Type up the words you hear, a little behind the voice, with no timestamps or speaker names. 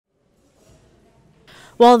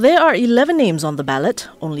While there are 11 names on the ballot,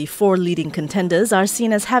 only 4 leading contenders are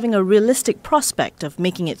seen as having a realistic prospect of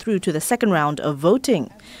making it through to the second round of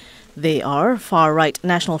voting. They are far-right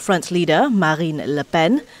National Front leader Marine Le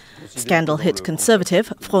Pen, scandal-hit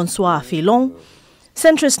conservative François Fillon,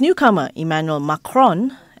 centrist newcomer Emmanuel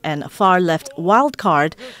Macron, and far-left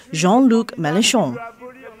wildcard Jean-Luc Mélenchon.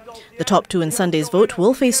 The top 2 in Sunday's vote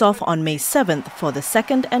will face off on May 7th for the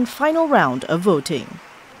second and final round of voting.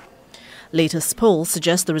 Latest polls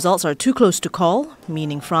suggest the results are too close to call,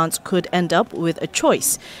 meaning France could end up with a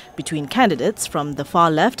choice between candidates from the far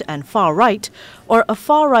left and far right, or a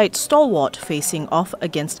far right stalwart facing off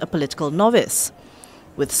against a political novice.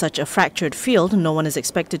 With such a fractured field, no one is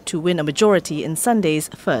expected to win a majority in Sunday's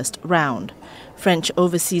first round. French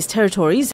overseas territories